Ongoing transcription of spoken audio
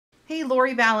Hey,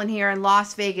 Lori Ballen here in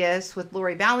Las Vegas with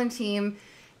Lori Ballen team.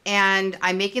 And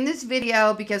I'm making this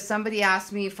video because somebody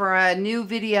asked me for a new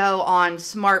video on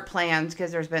smart plans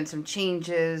because there's been some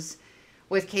changes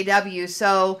with KW.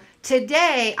 So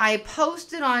today I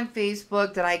posted on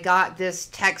Facebook that I got this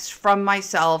text from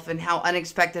myself and how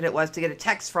unexpected it was to get a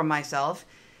text from myself.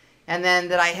 And then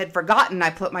that I had forgotten I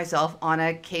put myself on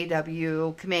a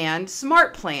KW Command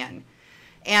smart plan.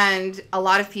 And a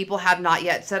lot of people have not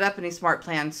yet set up any smart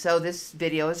plans, so this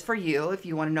video is for you if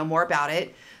you want to know more about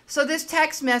it. So this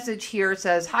text message here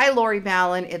says, "Hi Lori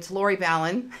Ballen, it's Lori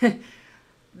Ballen.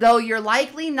 Though you're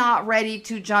likely not ready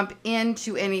to jump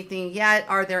into anything yet,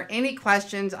 are there any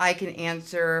questions I can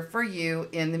answer for you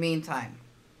in the meantime?"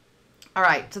 All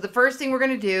right, so the first thing we're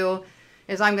going to do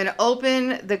is I'm going to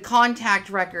open the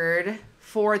contact record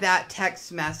for that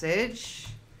text message,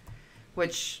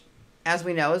 which, as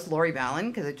we know, is Lori Ballen,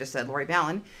 because it just said Lori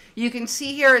Ballen. You can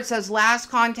see here it says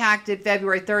last contacted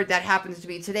February 3rd. That happens to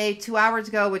be today, 2 hours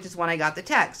ago, which is when I got the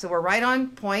text. So we're right on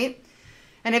point.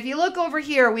 And if you look over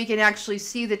here, we can actually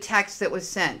see the text that was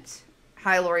sent.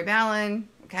 Hi, Lori Ballen.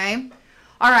 Okay.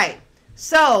 All right.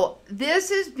 So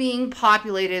this is being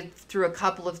populated through a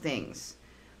couple of things.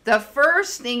 The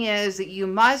first thing is that you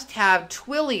must have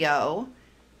Twilio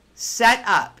set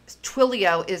up.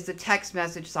 Twilio is the text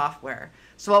message software.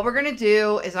 So what we're going to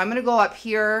do is I'm going to go up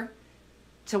here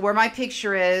to where my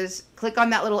picture is, click on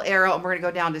that little arrow, and we're going to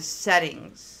go down to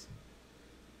settings.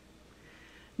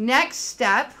 Next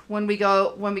step when we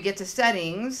get to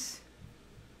settings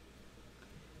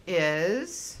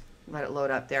is, let it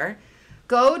load up there,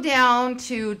 go down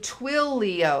to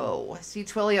Twilio. See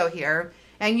Twilio here,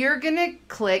 and you're going to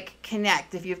click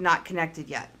connect if you've not connected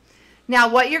yet. Now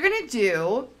what you're going to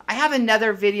do, I have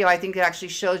another video I think that actually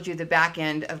shows you the back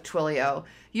end of Twilio.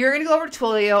 You're going to go over to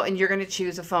Twilio and you're going to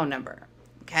choose a phone number,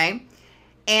 okay?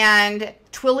 And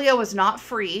Twilio is not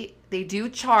free. They do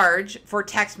charge for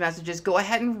text messages. Go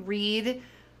ahead and read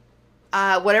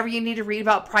whatever you need to read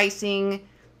about pricing.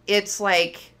 It's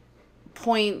like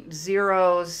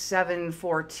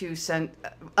 0.0742 cent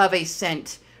of a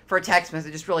cent for a text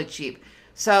message. It's really cheap.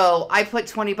 So I put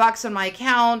 20 bucks on my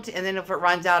account, and then if it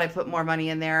runs out, I put more money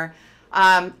in there.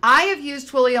 I have used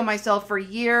Twilio myself for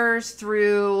years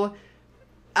through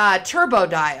Turbo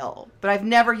Dial, but I've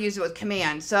never used it with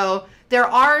Command. So there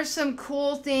are some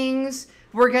cool things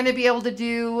we're going to be able to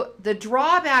do. The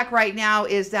drawback right now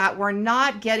is that we're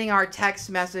not getting our text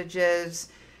messages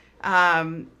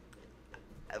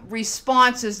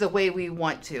responses the way we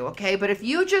want to, okay? But if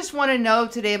you just want to know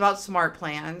today about smart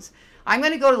plans, I'm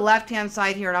going to go to the left-hand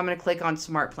side here and I'm going to click on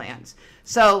Smart Plans.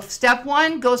 So step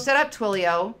one, go set up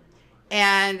Twilio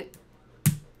and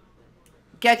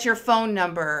get your phone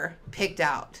number picked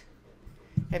out.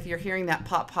 If you're hearing that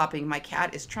popping, my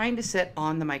cat is trying to sit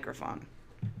on the microphone.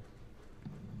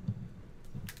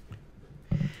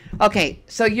 Okay,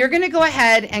 so you're going to go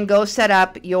ahead and go set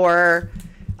up your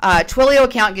Twilio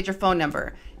account and get your phone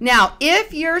number. Now,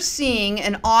 if you're seeing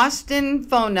an Austin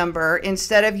phone number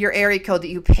instead of your area code that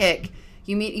you pick,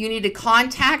 you need to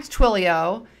contact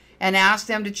Twilio and ask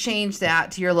them to change that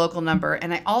to your local number.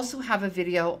 And I also have a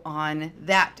video on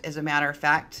that, as a matter of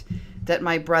fact, that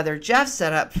my brother Jeff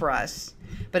set up for us.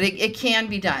 But it can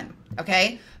be done,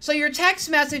 okay? So your text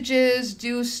messages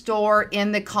do store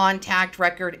in the contact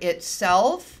record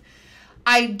itself.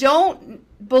 I don't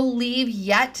believe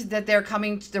yet that they're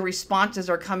coming, the responses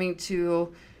are coming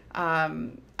to, I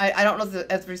don't know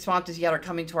if the responses yet are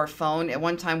coming to our phone. At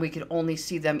one time, we could only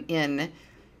see them in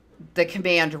the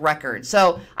command record.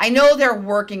 So I know they're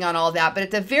working on all that, but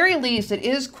at the very least, it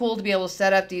is cool to be able to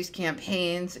set up these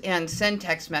campaigns and send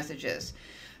text messages.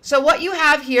 So what you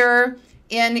have here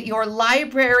in your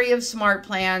library of smart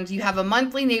plans, you have a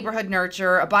monthly neighborhood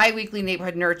nurture, a bi-weekly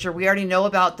neighborhood nurture. We already know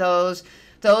about those.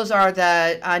 Those are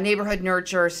the neighborhood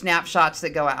nurture snapshots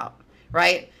that go out,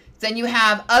 right? Then you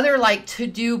have other like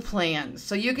to-do plans.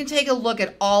 So you can take a look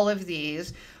at all of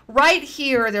these. Right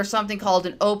here, there's something called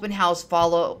an open house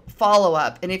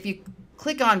follow-up. And if you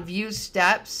click on view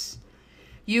steps,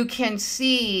 you can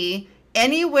see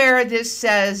anywhere this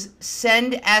says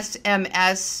send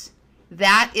SMS,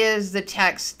 that is the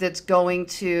text that's going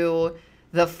to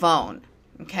the phone,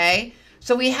 okay?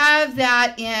 So we have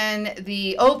that in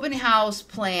the open house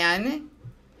plan.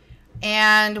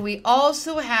 And we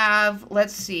also have,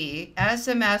 let's see,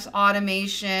 SMS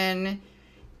automation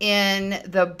in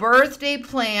the birthday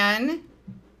plan.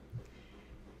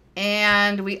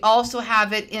 And we also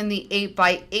have it in the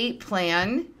 8x8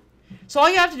 plan. So all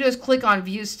you have to do is click on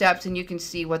view steps and you can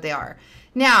see what they are.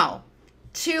 Now,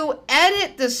 to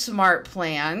edit the smart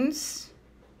plans,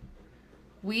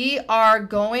 we are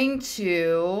going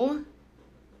to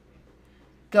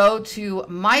go to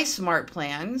My Smart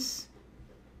Plans.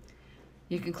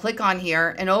 You can click on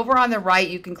here, and over on the right,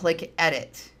 you can click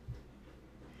Edit.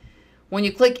 When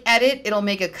you click Edit, it'll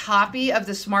make a copy of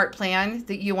the smart plan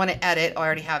that you want to edit. I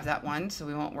already have that one, so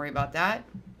we won't worry about that.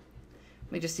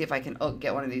 Let me just see if I can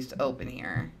get one of these to open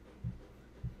here.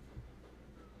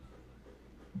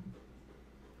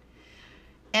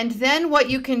 And then what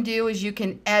you can do is you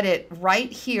can edit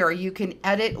right here. You can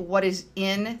edit what is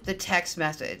in the text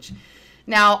message.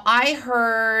 Now, I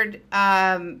heard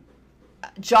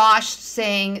Josh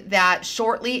saying that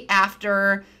shortly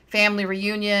after family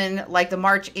reunion, like the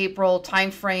March-April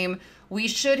timeframe, we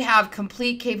should have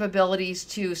complete capabilities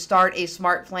to start a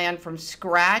smart plan from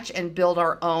scratch and build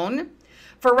our own.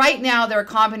 For right now, they're a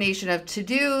combination of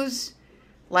to-dos,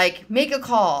 like make a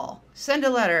call, send a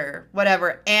letter,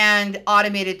 whatever, and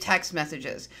automated text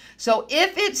messages. So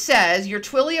if it says your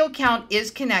Twilio account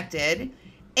is connected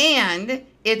and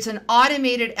it's an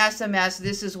automated SMS,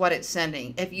 this is what it's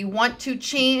sending. If you want to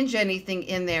change anything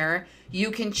in there, you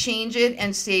can change it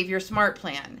and save your smart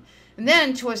plan. And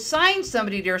then to assign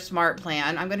somebody to your smart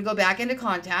plan, I'm going to go back into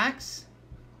contacts.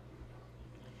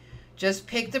 Just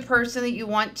pick the person that you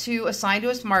want to assign to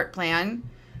a smart plan.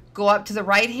 Go up to the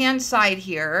right-hand side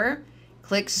here,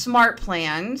 click Smart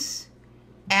Plans,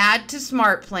 Add to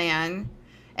Smart Plan,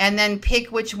 and then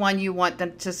pick which one you want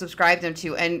them to subscribe them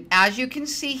to. And as you can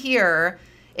see here,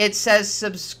 it says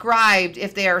subscribed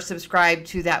if they are subscribed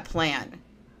to that plan.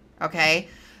 Okay?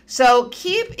 So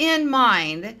keep in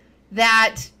mind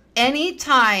that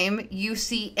anytime you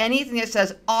see anything that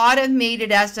says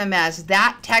automated SMS,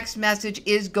 that text message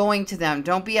is going to them.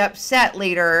 Don't be upset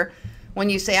later when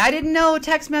you say, I didn't know a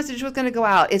text message was going to go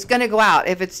out. It's going to go out.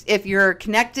 If you're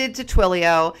connected to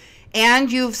Twilio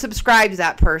and you've subscribed to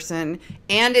that person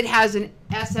and it has an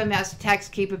SMS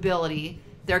text capability,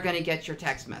 they're going to get your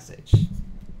text message.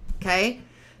 Okay?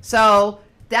 So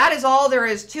that is all there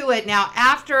is to it. Now,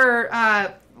 after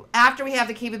we have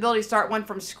the capability to start one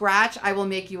from scratch, I will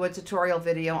make you a tutorial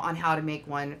video on how to make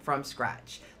one from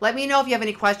scratch. Let me know if you have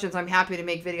any questions. I'm happy to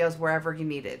make videos wherever you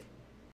need it.